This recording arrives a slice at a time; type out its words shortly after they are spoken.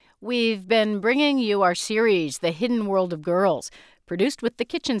We've been bringing you our series, The Hidden World of Girls, produced with the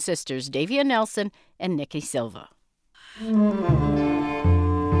Kitchen Sisters, Davia Nelson and Nikki Silva.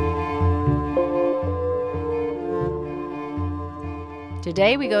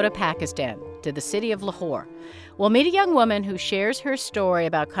 Today we go to Pakistan, to the city of Lahore. We'll meet a young woman who shares her story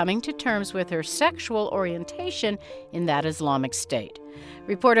about coming to terms with her sexual orientation in that Islamic state.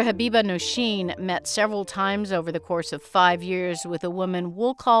 Reporter Habiba Nosheen met several times over the course of 5 years with a woman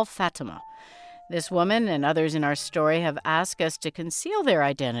we'll call Fatima. This woman and others in our story have asked us to conceal their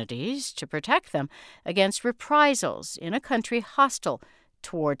identities to protect them against reprisals in a country hostile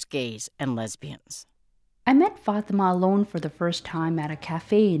towards gays and lesbians. I met Fatima alone for the first time at a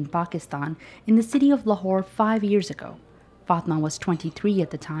cafe in Pakistan in the city of Lahore 5 years ago. Fatima was 23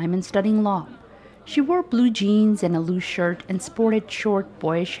 at the time and studying law. She wore blue jeans and a loose shirt and sported short,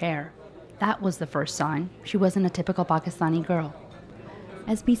 boyish hair. That was the first sign she wasn't a typical Pakistani girl.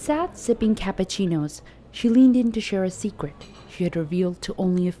 As we sat sipping cappuccinos, she leaned in to share a secret she had revealed to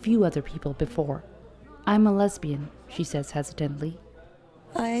only a few other people before. "I'm a lesbian," she says hesitantly.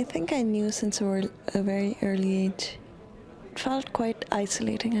 I think I knew since a very early age. It felt quite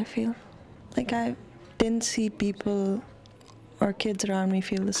isolating, I feel. Like I didn't see people or kids around me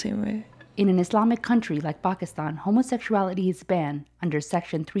feel the same way. In an Islamic country like Pakistan, homosexuality is banned under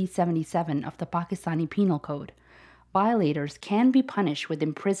Section 377 of the Pakistani Penal Code. Violators can be punished with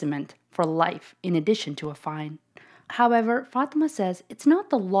imprisonment for life in addition to a fine. However, Fatima says it's not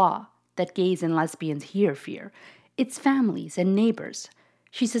the law that gays and lesbians here fear. It's families and neighbors.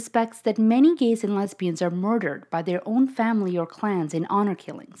 She suspects that many gays and lesbians are murdered by their own family or clans in honor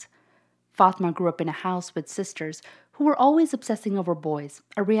killings. Fatima grew up in a house with sisters who were always obsessing over boys,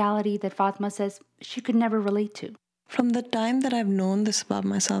 a reality that Fatima says she could never relate to. From the time that I've known this about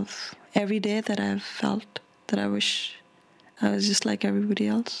myself, every day that I've felt that I wish I was just like everybody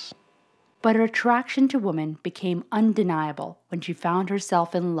else. But her attraction to women became undeniable when she found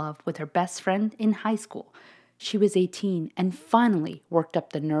herself in love with her best friend in high school. She was 18 and finally worked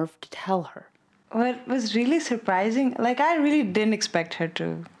up the nerve to tell her. What was really surprising, I really didn't expect her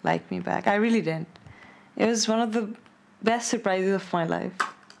to like me back. I really didn't. It was one of the best surprises of my life.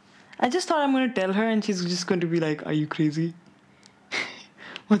 I just thought I'm going to tell her and she's just going to be like, "Are you crazy?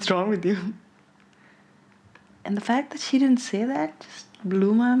 What's wrong with you?" And the fact that she didn't say that just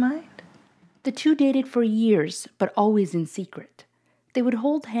blew my mind. The two dated for years, but always in secret. They would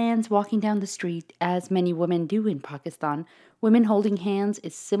hold hands walking down the street, as many women do in Pakistan. Women holding hands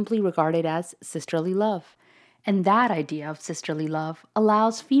is simply regarded as sisterly love. And that idea of sisterly love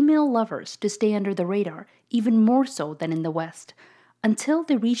allows female lovers to stay under the radar, even more so than in the West, until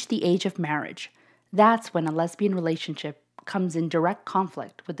they reach the age of marriage. That's when a lesbian relationship comes in direct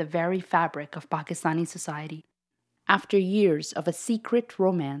conflict with the very fabric of Pakistani society. After years of a secret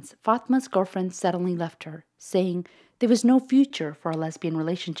romance, Fatma's girlfriend suddenly left her, saying there was no future for a lesbian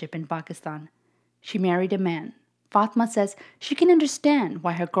relationship in Pakistan. She married a man. Fatma says she can understand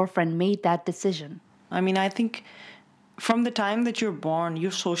why her girlfriend made that decision. I think from the time that you're born,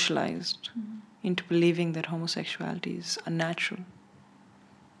 you're socialized into believing that homosexuality is unnatural.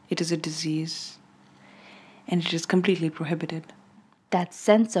 It is a disease, and it is completely prohibited. That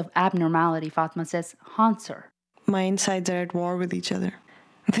sense of abnormality, Fatma says, haunts her. My insides are at war with each other.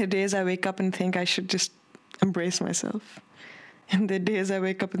 There are days I wake up and think I should just embrace myself. And there are days I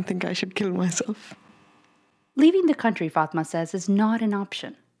wake up and think I should kill myself. Leaving the country, Fatma says, is not an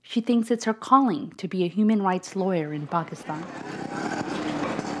option. She thinks it's her calling to be a human rights lawyer in Pakistan.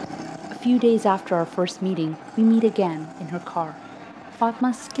 A few days after our first meeting, we meet again in her car.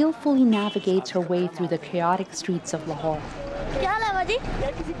 Fatma skillfully navigates her way through the chaotic streets of Lahore.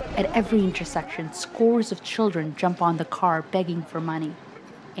 At every intersection, scores of children jump on the car begging for money.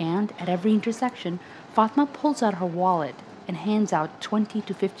 And at every intersection, Fatma pulls out her wallet and hands out 20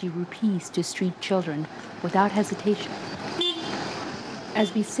 to 50 rupees to street children without hesitation.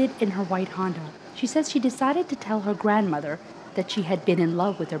 As we sit in her white Honda, she says she decided to tell her grandmother that she had been in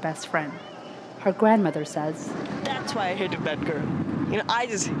love with her best friend. Her grandmother says, "That's why I hated that girl. I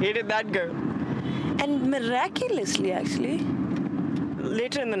just hated that girl." And miraculously, actually,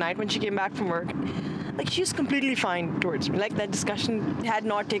 later in the night when she came back from work, she was completely fine towards me. That discussion had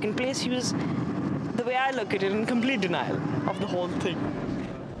not taken place. She was, the way I look at it, in complete denial of the whole thing.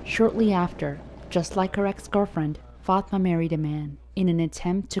 Shortly after, just like her ex-girlfriend, Fatma married a man in an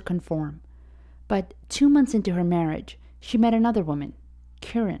attempt to conform. But 2 months into her marriage, she met another woman,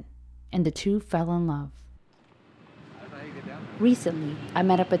 Kiran, and the two fell in love. Recently, I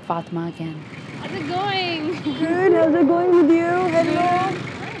met up with Fatma again. How's it going? Good, how's it going with you? Hello.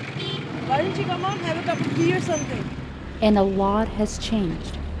 Why don't you come on, have a cup of tea or something? And a lot has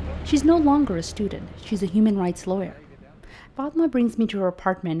changed. She's no longer a student. She's a human rights lawyer. Fatma brings me to her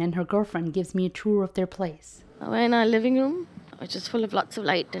apartment and her girlfriend gives me a tour of their place. We're in our living room, which is full of lots of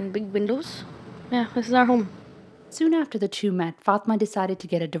light and big windows. Yeah, this is our home. Soon after the two met, Fatma decided to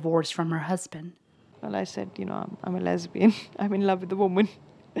get a divorce from her husband. Well, I said, I'm a lesbian. I'm in love with a woman.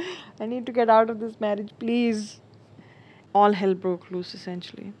 I need to get out of this marriage, please. All hell broke loose,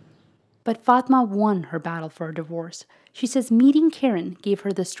 essentially. But Fatma won her battle for a divorce. She says meeting Karen gave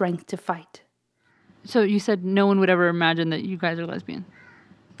her the strength to fight. So you said no one would ever imagine that you guys are lesbian?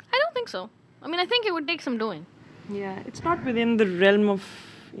 I don't think so. I think it would take some doing. Yeah, it's not within the realm of,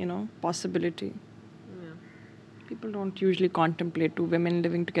 possibility. Yeah. People don't usually contemplate two women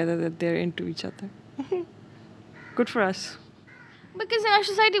living together that they're into each other. Good for us. Because in our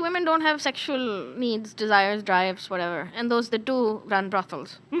society, women don't have sexual needs, desires, drives, whatever. And those that do run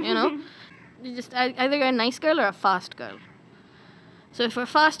brothels, You just either you're a nice girl or a fast girl. So if we're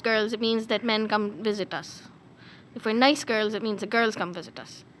fast girls, it means that men come visit us. If we're nice girls, it means the girls come visit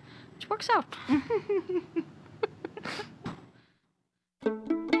us. Which works out.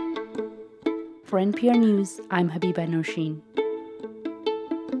 For NPR News, I'm Habiba Nosheen.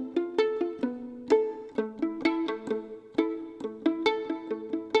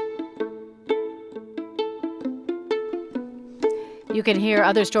 You can hear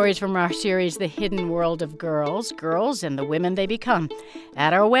other stories from our series, The Hidden World of Girls, Girls and the Women They Become,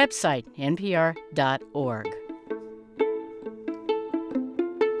 at our website, npr.org.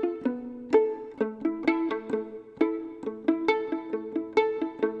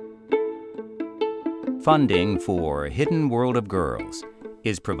 Funding for Hidden World of Girls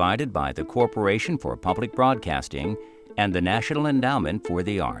is provided by the Corporation for Public Broadcasting and the National Endowment for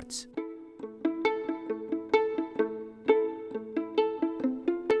the Arts.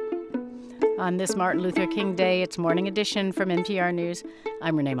 On this Martin Luther King Day, it's Morning Edition from NPR News.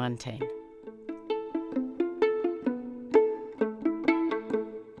 I'm Renee Montaigne.